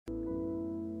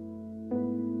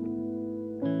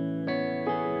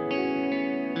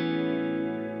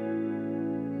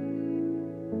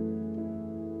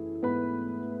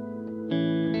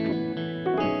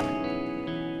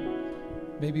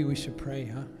Maybe we should pray,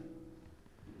 huh?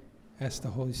 Ask the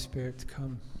Holy Spirit to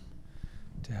come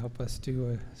to help us do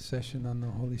a session on the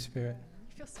Holy Spirit.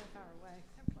 You feel so far away.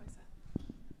 Come closer.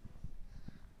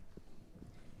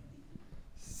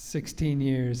 16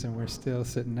 years and we're still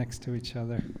sitting next to each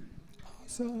other.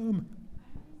 Awesome. Do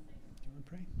you want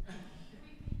to pray?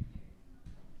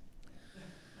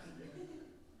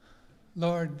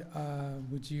 Lord,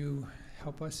 would you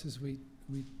help us as we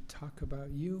talk about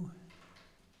you?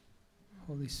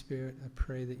 Holy Spirit, I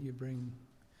pray that you bring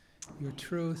your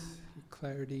truth, your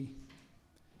clarity,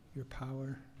 your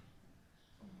power,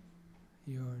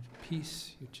 your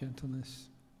peace, your gentleness,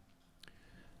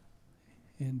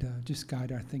 and just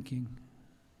guide our thinking.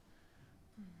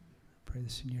 I pray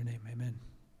this in your name, amen.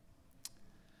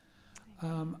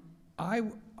 I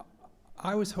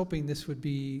was hoping this would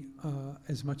be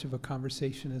as much of a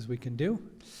conversation as we can do,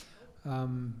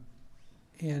 and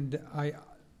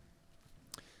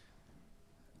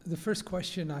the first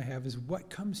question I have is, what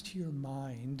comes to your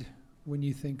mind when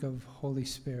you think of Holy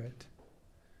Spirit?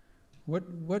 No,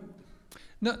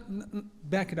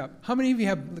 back it up. How many of you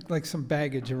have like some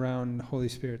baggage around Holy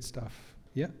Spirit stuff?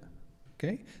 Yeah?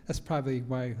 Okay. That's probably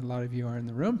why a lot of you are in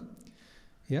the room.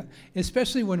 Yeah?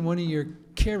 Especially when one of your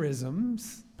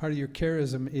charisms, part of your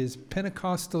charism is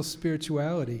Pentecostal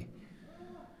spirituality.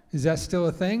 Is that still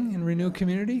a thing in Renew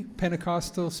Community?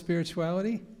 Pentecostal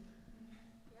spirituality?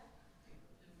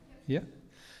 Yeah.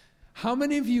 How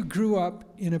many of you grew up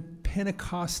in a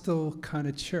Pentecostal kind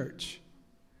of church?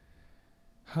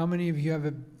 How many of you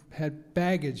have had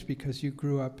baggage because you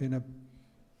grew up in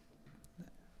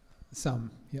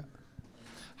some, yeah.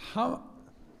 Is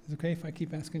it okay if I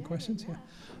keep asking questions? Yeah.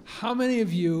 How many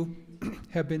of you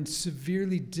have been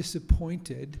severely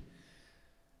disappointed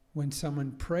when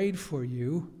someone prayed for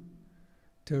you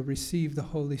to receive the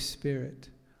Holy Spirit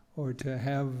or to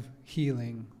have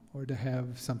healing or to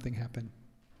have something happen?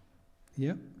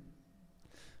 Yeah?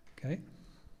 Okay.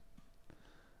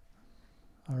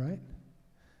 All right.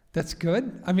 That's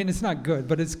good. I mean, it's not good,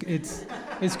 but it's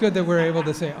good that we're able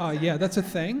to say, oh, yeah, that's a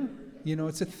thing. You know,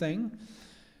 it's a thing.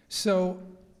 So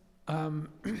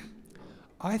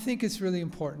I think it's really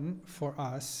important for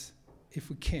us, if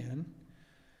we can,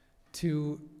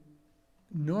 to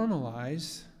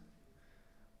normalize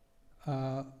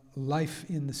life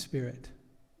in the Spirit,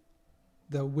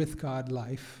 the with God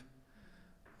life,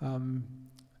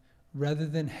 rather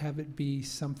than have it be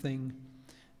something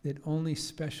that only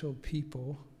special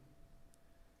people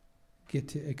get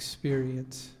to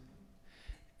experience.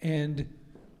 And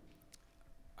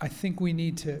I think we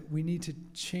need to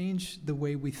change the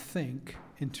way we think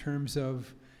in terms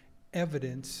of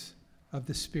evidence of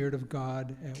the Spirit of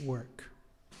God at work.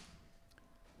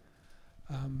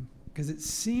 Because it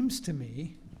seems to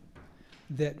me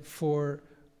that for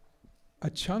a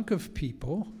chunk of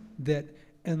people, that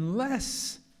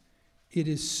unless it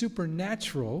is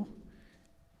supernatural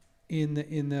in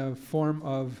the form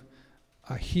of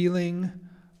a healing,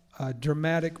 a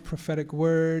dramatic prophetic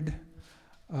word,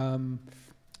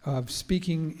 of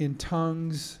speaking in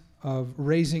tongues, of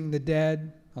raising the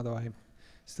dead, although I'm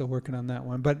still working on that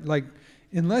one, but like,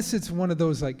 unless it's one of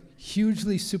those like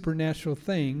hugely supernatural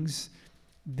things,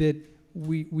 that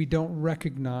we don't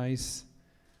recognize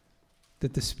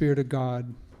that the Spirit of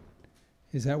God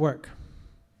is at work.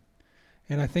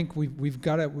 And I think we've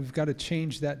got to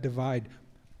change that divide.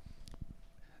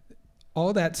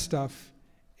 All that stuff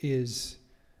is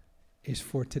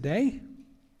for today,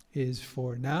 is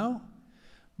for now,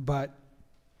 but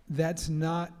that's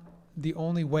not the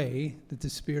only way that the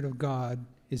Spirit of God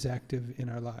is active in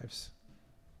our lives,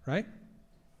 right?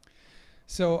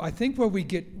 So I think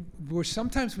where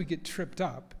sometimes we get tripped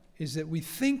up is that we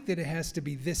think that it has to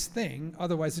be this thing,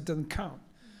 otherwise it doesn't count.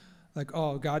 Like,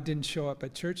 oh, God didn't show up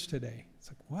at church today. It's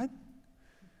like, what?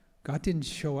 God didn't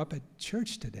show up at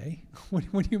church today?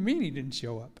 What do you mean he didn't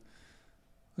show up?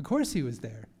 Of course he was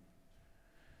there.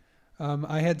 We've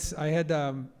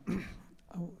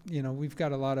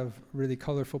got a lot of really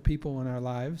colorful people in our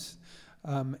lives.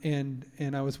 And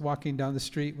I was walking down the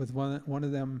street with one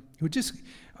of them who just,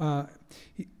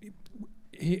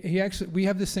 he actually, we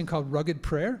have this thing called Rugged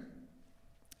Prayer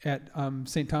at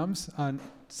St. Tom's on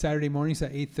Saturday mornings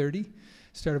at 8:30,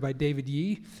 started by David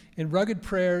Yee. And Rugged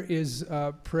Prayer is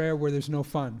prayer where there's no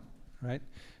fun, right?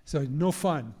 So no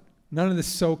fun, none of the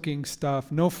soaking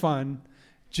stuff, no fun,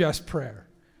 just prayer.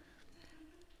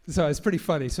 So it's pretty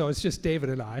funny. So it's just David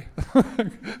and I,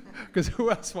 because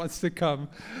who else wants to come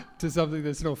to something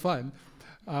that's no fun?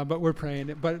 But we're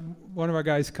praying. But one of our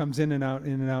guys comes in and out,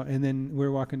 and then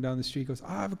we're walking down the street, goes,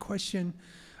 I have a question.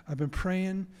 I've been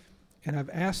praying, and I've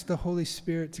asked the Holy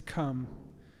Spirit to come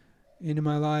into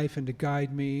my life and to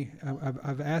guide me.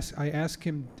 I asked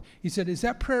him, he said, is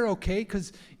that prayer okay?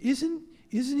 Because isn't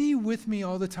he with me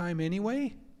all the time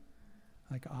anyway?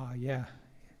 Like, yeah.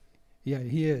 Yeah,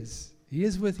 he is. He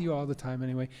is with you all the time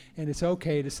anyway. And it's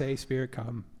okay to say, Spirit,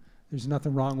 come. There's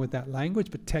nothing wrong with that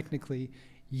language, but technically,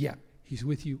 yeah, he's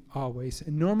with you always.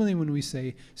 And normally when we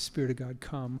say, Spirit of God,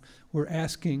 come, we're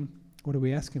asking, what are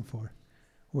we asking for?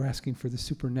 We're asking for the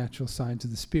supernatural signs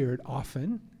of the Spirit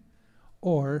often,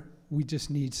 or we just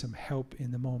need some help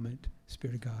in the moment.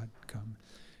 Spirit of God, come.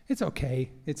 It's okay.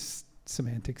 It's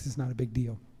semantics. It's not a big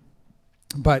deal.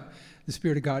 But the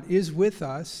Spirit of God is with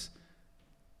us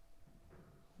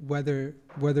whether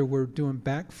we're doing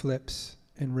backflips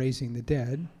and raising the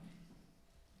dead,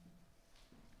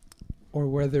 or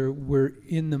whether we're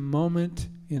in the moment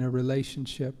in a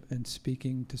relationship and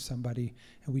speaking to somebody,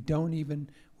 and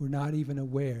we're not even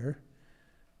aware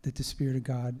that the Spirit of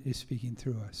God is speaking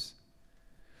through us.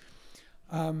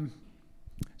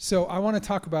 So I want to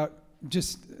talk about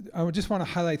I just want to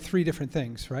highlight 3 different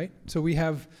things, right? So we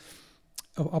have,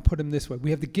 I'll put them this way.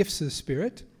 We have the gifts of the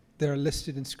Spirit. They're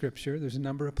listed in Scripture. There's a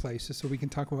number of places, so we can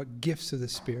talk about gifts of the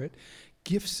Spirit.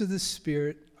 Gifts of the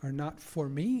Spirit are not for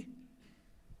me.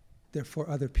 They're for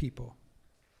other people.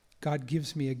 God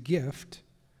gives me a gift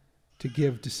to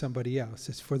give to somebody else.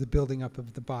 It's for the building up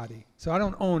of the body. So I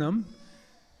don't own them,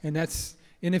 and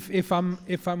if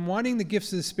I'm wanting the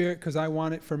gifts of the Spirit because I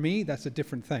want it for me, that's a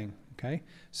different thing. Okay,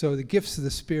 so the gifts of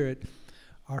the Spirit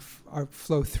are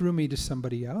flow through me to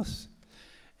somebody else,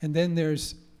 and then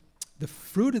there's the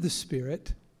fruit of the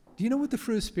Spirit. Do you know what the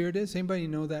fruit of the Spirit is? Anybody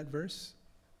know that verse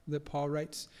that Paul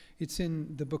writes? It's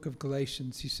in the book of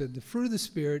Galatians. He said the fruit of the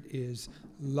Spirit is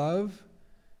love,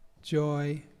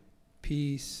 joy,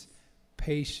 peace,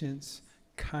 patience,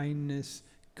 kindness,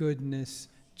 goodness,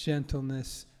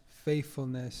 gentleness,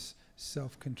 faithfulness,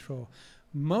 self-control.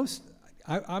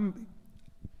 I'm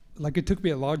like, it took me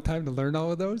a long time to learn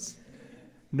all of those.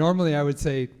 Normally I would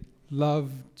say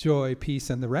love, joy,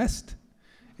 peace, and the rest.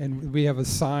 And we have a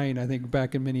sign, I think,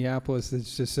 back in Minneapolis that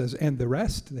just says, and the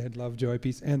rest. They had love, joy,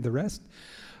 peace, and the rest.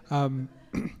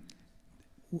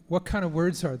 What kind of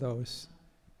words are those?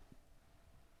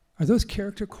 Are those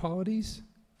character qualities?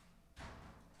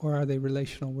 Or are they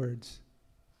relational words?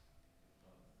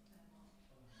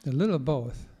 They're a little of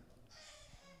both.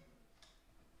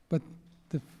 But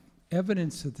the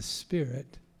evidence of the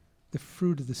Spirit, the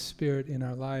fruit of the Spirit in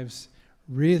our lives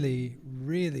really,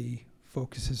 really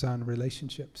focuses on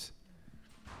relationships.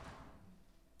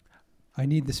 I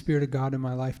need the Spirit of God in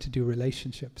my life to do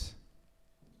relationships.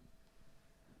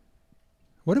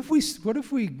 What if we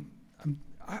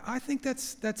I think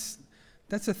that's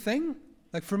a thing.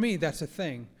 Like for me, that's a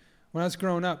thing. When I was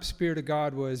growing up, Spirit of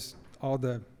God was all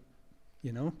the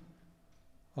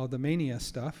mania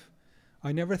stuff.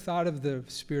 I never thought of the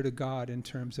Spirit of God in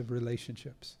terms of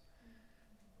relationships,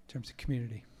 in terms of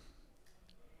community.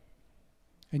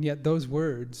 And yet those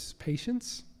words,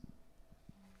 patience,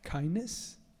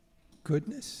 kindness,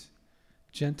 goodness,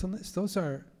 gentleness, those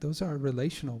are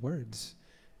relational words.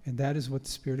 And that is what the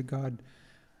Spirit of God.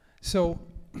 So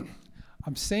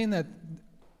I'm saying that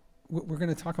we're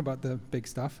going to talk about the big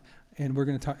stuff, and we're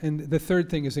going to talk, and the third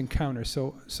thing is encounter.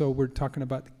 So we're talking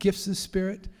about the gifts of the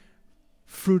Spirit,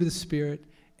 fruit of the Spirit,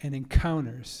 and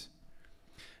encounters.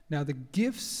 Now the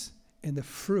gifts and the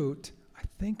fruit, I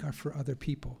think, are for other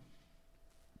people.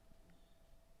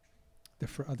 They're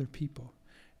for other people.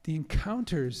 The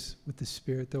encounters with the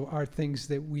Spirit, though, are things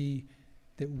that we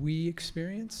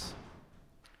experience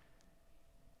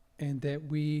and that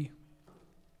we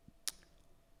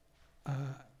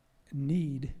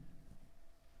need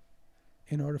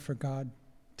in order for God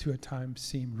to at times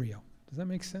seem real. Does that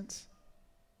make sense?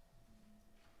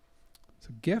 So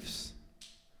gifts,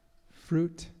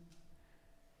 fruit,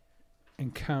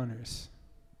 encounters.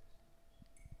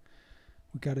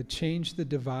 We've got to change the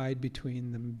divide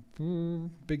between the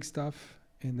big stuff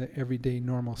and the everyday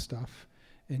normal stuff,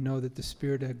 and know that the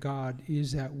Spirit of God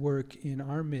is at work in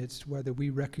our midst, whether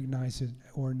we recognize it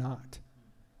or not.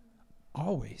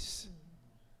 Always.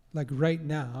 Like right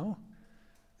now,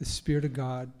 the Spirit of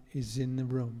God is in the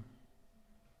room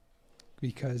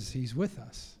because He's with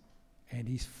us and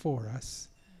He's for us,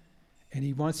 and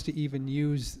He wants to even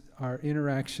use our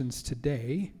interactions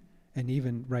today and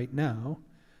even right now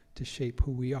to shape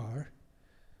who we are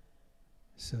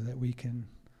so that we can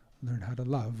learn how to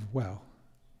love well.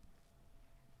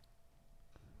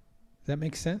 Does that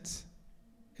make sense?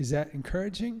 Is that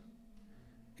encouraging?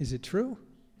 Is it true?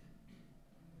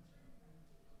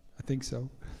 I think so.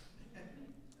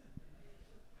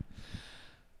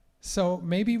 So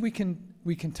maybe we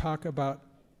can talk about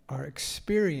our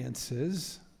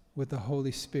experiences with the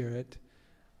Holy Spirit,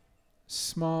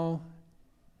 small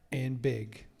and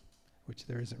big, which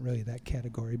there isn't really that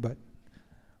category, but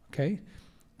okay.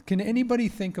 Can anybody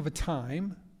think of a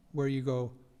time where you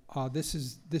go, oh, this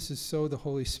is so the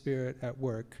Holy Spirit at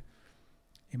work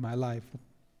in my life?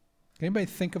 Can anybody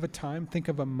think of a time, think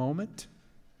of a moment?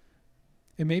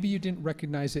 And maybe you didn't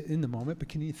recognize it in the moment, but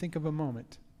can you think of a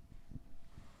moment?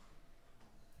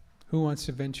 Who wants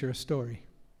to venture a story?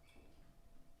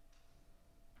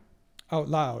 Out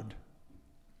loud.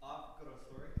 I've got a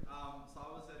story. So I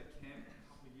was at a camp a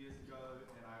couple of years ago,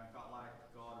 and I felt like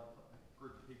God had put a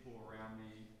group of people around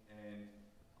me, and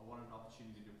I wanted an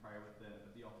opportunity to pray with them,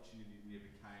 but the opportunity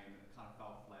never came, and it kind of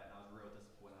fell flat, and I was real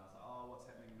disappointed. I was like, oh, what's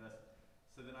happening with this?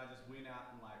 So then I just went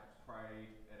out and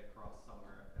prayed at a cross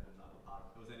somewhere at another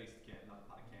part. It was at Easter camp, another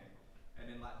part of camp,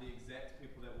 and then the exact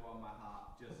people that were on my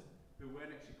heart, just who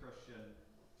weren't actually Christian,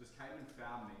 just came and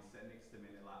found me, sat next to me,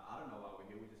 and they're like, I don't know why we're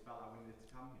here, we just felt like we needed to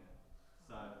come here.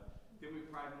 So then we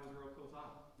prayed, and it was a real cool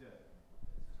time. Yeah.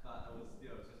 But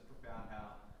it was just profound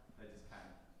how they just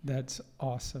came. That's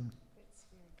awesome. It's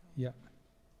very cool. Yeah.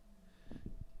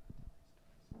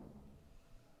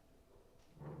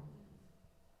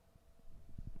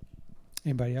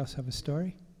 Anybody else have a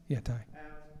story? Yeah, Ty.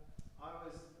 I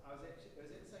was actually, it was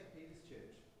at St. Peter's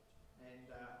Church, and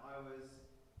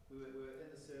we were in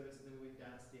the service, and then we went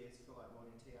downstairs for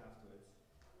morning tea afterwards,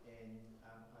 and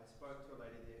I spoke to a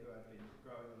lady there who I'd been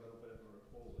growing a little bit of a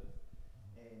rapport with,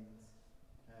 and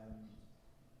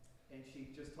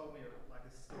she just told me a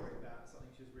story about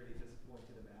something she was really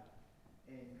disappointed about,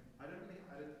 and I didn't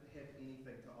have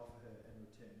anything to offer her in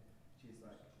return. She's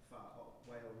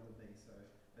way older than me, so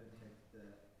I didn't have the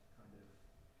kind of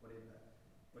whatever,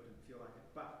 but didn't feel like it.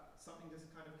 But something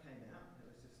just kind of came out, and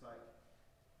it was just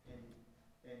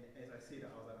and as I said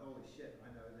it, I was like, holy shit,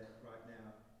 I know that right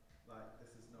now,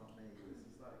 this is not me. This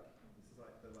is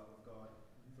the love of God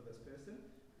for this person,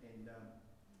 and there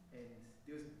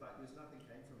was nothing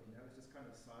came from it. It was just kind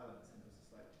of silence, and it was just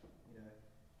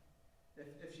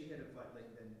if she had have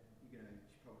leaned in, she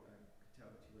probably could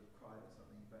tell that she would have cried or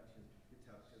something, but you could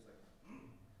tell she was like,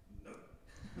 no.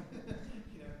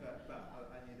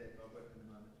 But I knew that God worked in the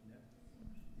moment,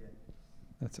 Yeah.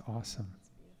 That's awesome. It's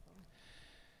beautiful.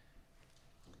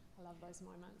 I love those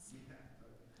moments. Yeah.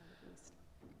 They're the best.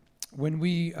 When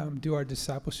we do our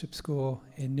discipleship school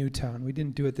in Newtown, we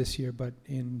didn't do it this year, but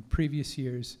in previous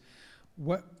years,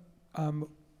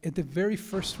 at the very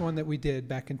first one that we did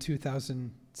back in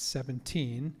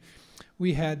 2017,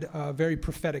 we had a very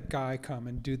prophetic guy come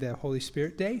and do the Holy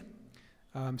Spirit Day.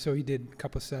 So he did a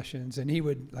couple sessions, and he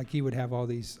would have all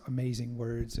these amazing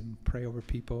words and pray over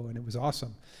people, and it was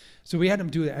awesome. So we had him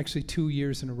do it actually 2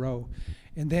 years in a row.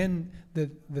 And then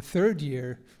the third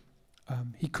year,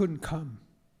 he couldn't come.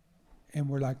 And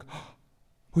we're like, oh,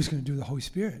 who's going to do the Holy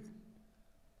Spirit?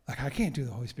 I can't do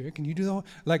the Holy Spirit. Can you do the Holy?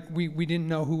 We didn't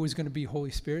know who was going to be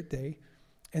Holy Spirit Day.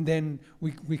 And then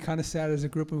we kind of sat as a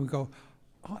group and we go,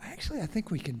 oh, actually, I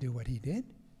think we can do what he did.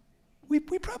 We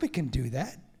probably can do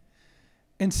that.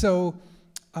 And so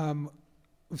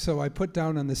I put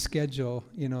down on the schedule,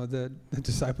 the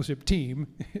discipleship team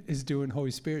is doing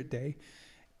Holy Spirit Day.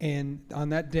 And on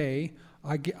that day,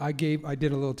 I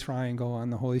did a little triangle on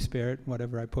the Holy Spirit,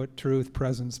 whatever I put, truth,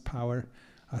 presence, power.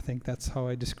 I think that's how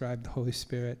I described the Holy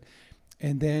Spirit.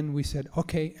 And then we said,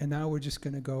 okay, and now we're just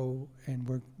going to go,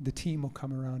 and the team will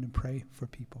come around and pray for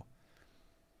people.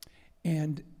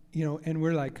 And, and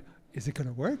we're like, is it going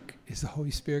to work? Is the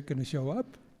Holy Spirit going to show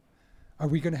up? Are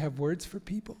we going to have words for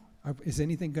people? Is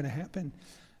anything going to happen?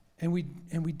 And we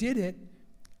did it,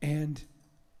 and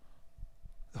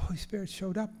the Holy Spirit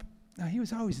showed up. Now, he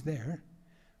was always there,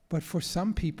 but for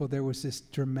some people, there was this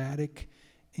dramatic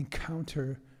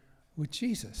encounter with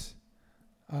Jesus.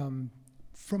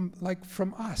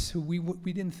 From us, who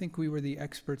we didn't think we were the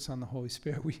experts on the Holy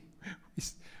Spirit.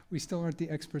 We still aren't the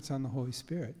experts on the Holy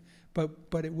Spirit.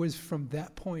 But it was from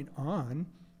that point on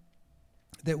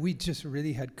that we just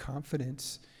really had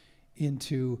confidence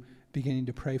into beginning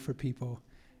to pray for people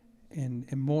and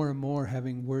more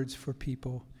having words for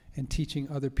people and teaching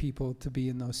other people to be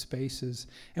in those spaces.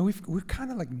 And we're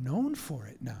kind of known for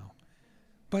it now.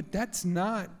 But that's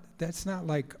not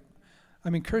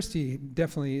Kirsty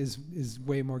definitely is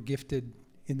way more gifted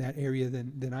in that area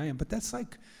than I am. But that's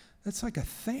like a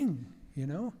thing,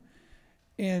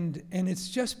 And it's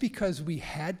just because we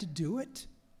had to do it.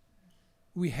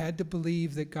 We had to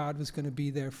believe that God was going to be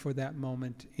there for that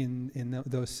moment in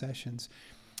those sessions.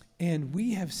 And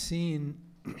we have seen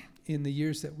in the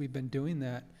years that we've been doing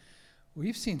that,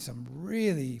 we've seen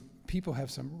people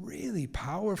have some really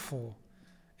powerful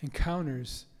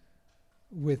encounters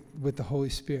with the Holy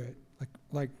Spirit.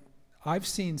 Like I've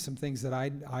seen some things that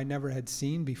I never had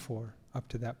seen before up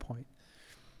to that point.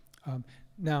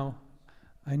 Now,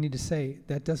 I need to say,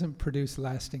 that doesn't produce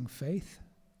lasting faith.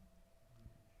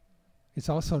 It's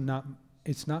also not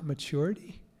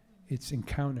maturity, it's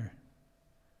encounter.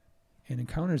 And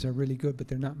encounters are really good, but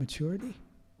they're not maturity.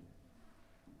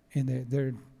 And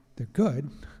they're good,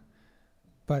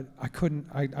 but do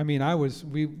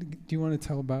you want to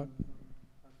tell about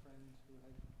our friend who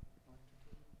had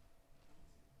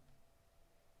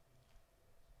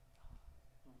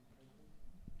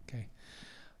Okay.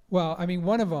 Well,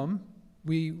 one of them,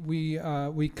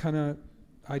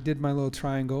 I did my little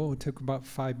triangle. It took about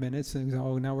 5 minutes, and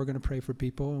now we're going to pray for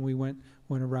people. And we went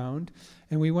around,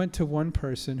 and we went to one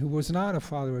person who was not a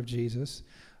follower of Jesus,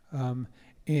 Kirsty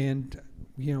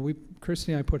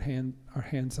and I put our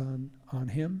hands on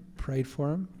him, prayed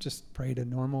for him, just prayed a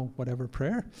normal whatever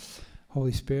prayer,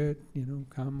 Holy Spirit,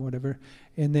 come, whatever,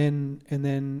 and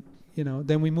then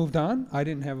we moved on. I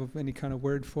didn't have any kind of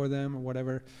word for them or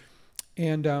whatever,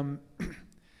 and I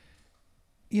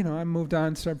moved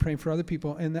on, started praying for other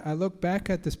people, and I look back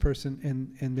at this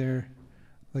person, and their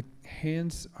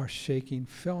hands are shaking,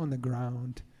 fell on the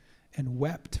ground, and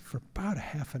wept for about a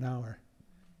half an hour,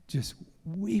 just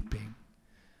weeping.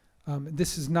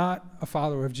 This is not a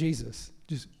follower of Jesus,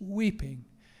 just weeping.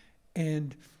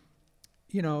 And,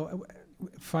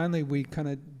 finally we kind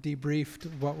of debriefed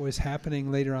what was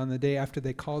happening later on the day after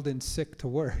they called in sick to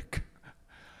work.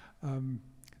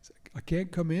 I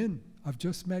can't come in. I've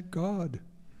just met God.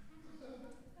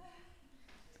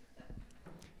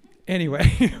 Anyway,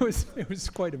 it was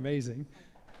quite amazing.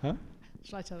 Huh?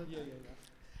 Shall I tell it?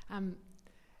 Yeah.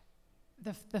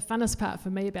 The funnest part for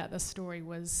me about this story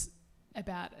was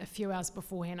about a few hours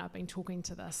beforehand. I've been talking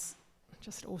to this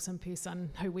just awesome person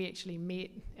who we actually met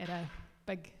at a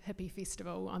big hippie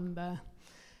festival on the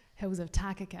hills of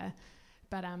Takaka.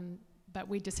 But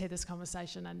we just had this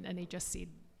conversation, and he just said,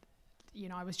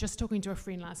 I was just talking to a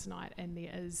friend last night, and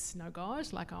there is no God.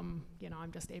 I'm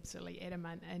just absolutely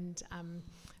adamant. And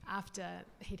after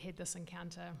he'd had this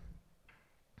encounter,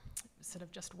 sort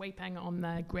of just weeping on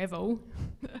the gravel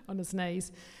on his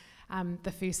knees,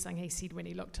 the first thing he said when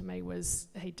he looked at me was,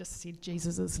 he just said,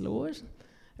 Jesus is Lord.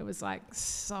 It was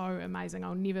so amazing.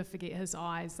 I'll never forget his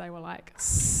eyes. They were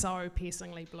so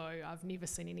piercingly blue. I've never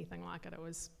seen anything like it. It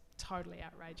was totally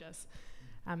outrageous.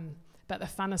 But the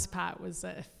funnest part was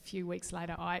that a few weeks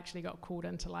later, I actually got called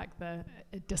into a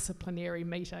disciplinary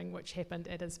meeting, which happened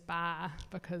at his bar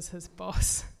because his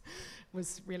boss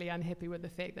was really unhappy with the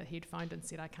fact that he'd phoned and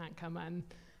said, I can't come in.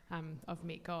 I've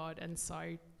met God. And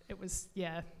so it was,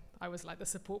 I was the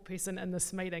support person in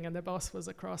this meeting, and the boss was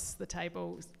across the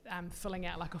table filling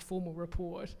out a formal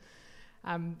report.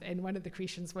 And one of the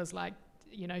questions was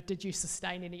did you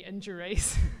sustain any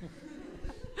injuries?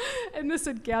 In this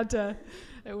encounter,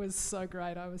 it was so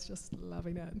great. I was just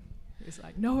loving it. He was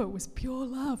no, it was pure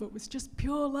love. It was just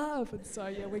pure love. And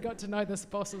so, we got to know this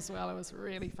boss as well. It was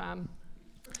really fun.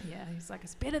 Yeah, he's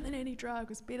it's better than any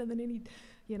drug. It's better than any,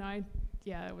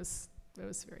 it was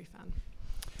very fun.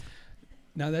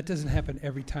 Now, that doesn't happen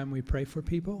every time we pray for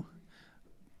people,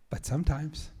 but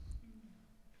sometimes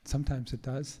it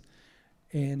does.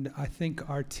 And I think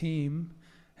our team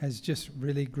has just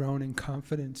really grown in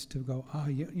confidence to go,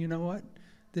 you know what?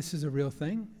 This is a real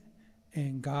thing,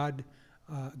 and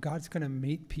God's going to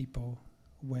meet people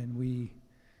when we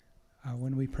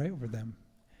pray over them,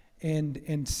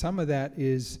 and some of that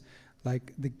is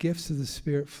the gifts of the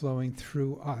Spirit flowing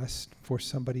through us for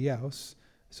somebody else.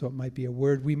 So it might be a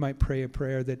word. We might pray a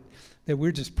prayer that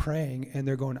we're just praying, and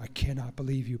they're going, I cannot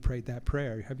believe you prayed that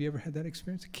prayer. Have you ever had that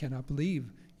experience? I cannot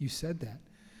believe you said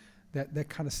that. That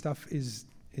kind of stuff is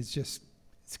just,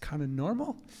 it's kind of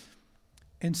normal.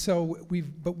 And so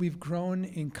we've grown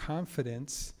in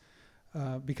confidence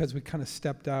because we kind of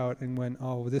stepped out and went,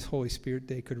 this Holy Spirit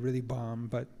day could really bomb,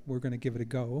 but we're going to give it a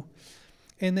go.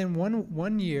 And then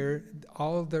one year,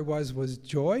 all there was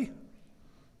joy.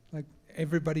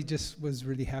 Everybody just was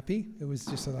really happy. It was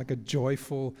just a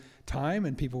joyful time,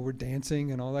 and people were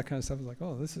dancing and all that kind of stuff. I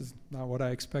was this is not what I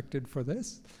expected for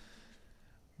this.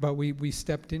 But we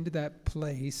stepped into that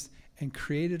place and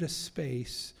created a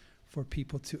space for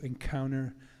people to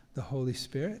encounter the Holy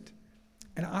Spirit.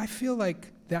 And I feel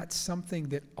that's something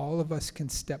that all of us can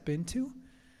step into,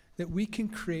 that we can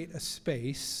create a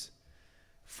space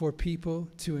for people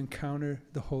to encounter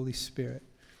the Holy Spirit.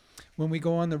 When we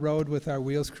go on the road with our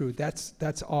Wheels crew, that's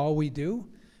all we do.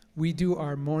 We do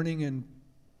our morning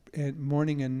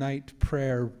and night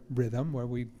prayer rhythm where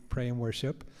we pray and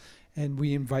worship, and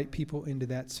we invite people into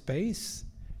that space,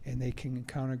 and they can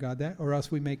encounter God or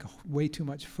else we make way too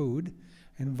much food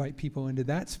and invite people into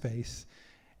that space.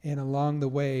 And along the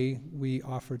way, we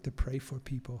offered to pray for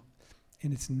people.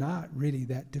 And it's not really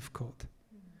that difficult.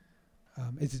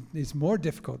 It's more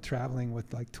difficult traveling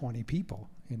with like 20 people,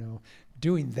 you know.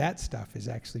 Doing that stuff is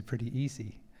actually pretty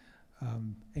easy.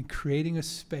 And creating a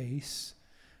space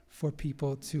for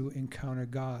people to encounter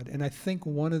God. And I think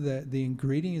one of the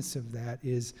ingredients of that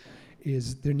is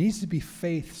there needs to be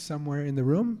faith somewhere in the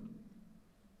room.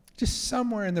 Just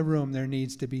somewhere in the room there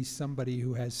needs to be somebody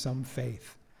who has some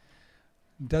faith.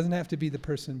 It doesn't have to be the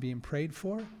person being prayed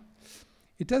for.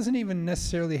 It doesn't even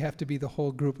necessarily have to be the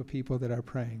whole group of people that are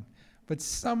praying. But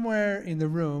somewhere in the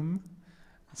room,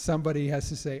 somebody has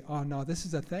to say, oh no, this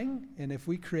is a thing, and if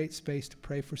we create space to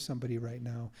pray for somebody right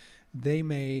now, they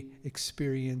may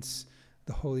experience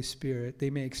the Holy Spirit. They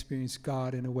may experience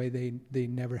God in a way they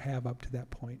never have up to that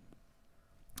point.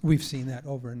 We've seen that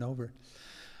over and over.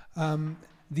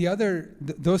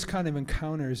 Those kind of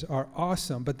encounters are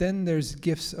awesome, but then there's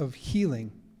gifts of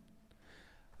healing.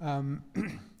 And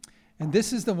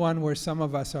this is the one where some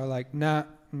of us are like, nah,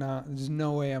 there's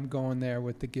no way I'm going there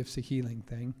with the gifts of healing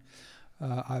thing.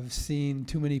 I've seen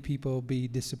too many people be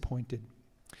disappointed.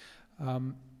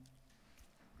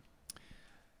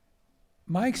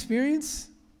 My experience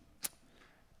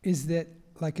is that,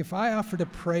 like, if I offer to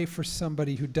pray for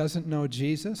somebody who doesn't know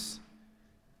Jesus,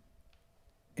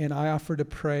 and I offer to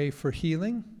pray for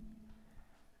healing,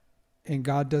 and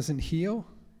God doesn't heal,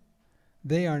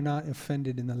 they are not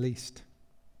offended in the least.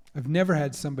 I've never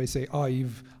had somebody say, oh,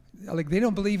 they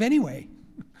don't believe anyway.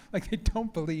 Like, they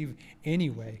don't believe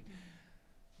anyway.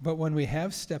 But when we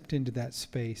have stepped into that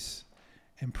space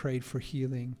and prayed for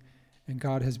healing, and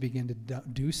God has begun to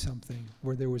do something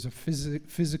where there was a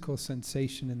physical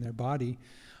sensation in their body,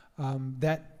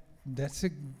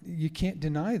 you can't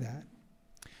deny that.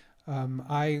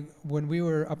 When we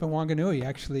were up in Wanganui,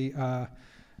 actually, a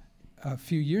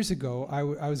few years ago,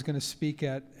 I was going to speak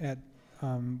at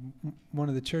one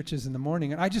of the churches in the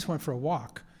morning, and I just went for a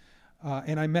walk,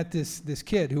 and I met this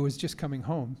kid who was just coming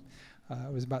home.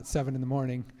 It was about 7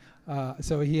 a.m,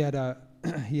 so he had a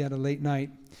late night,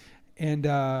 and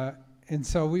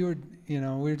so we were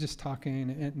just talking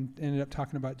and ended up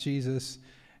talking about Jesus,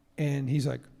 and he's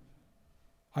like,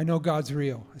 I know God's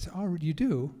real. I said, oh, you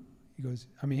do? He goes,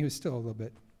 he was still a little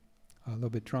bit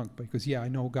drunk, but he goes, yeah, I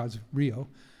know God's real.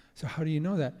 So how do you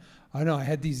know that? I know I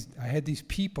had these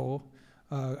people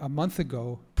a month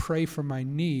ago pray for my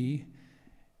knee,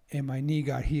 and my knee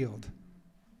got healed.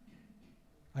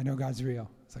 I know God's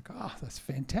real. It's like, oh, that's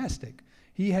fantastic.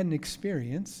 He had an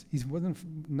experience. He wasn't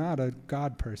not a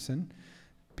God person.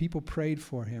 People prayed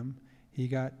for him. He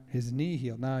got his knee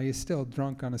healed. Now, he's still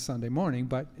drunk on a Sunday morning,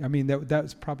 but that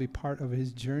was probably part of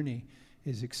his journey,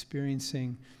 is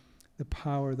experiencing the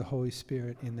power of the Holy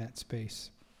Spirit in that space.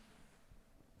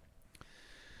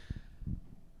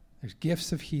 There's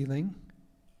gifts of healing.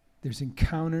 There's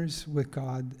encounters with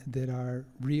God that are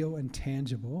real and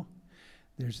tangible.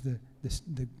 There's the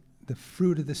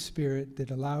fruit of the Spirit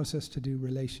that allows us to do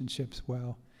relationships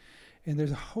well. And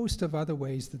there's a host of other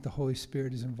ways that the Holy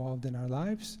Spirit is involved in our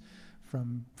lives,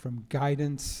 from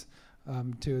guidance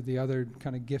to the other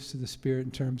kind of gifts of the Spirit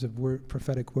in terms of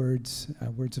prophetic words,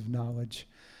 words of knowledge,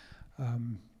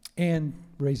 and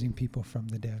raising people from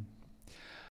the dead.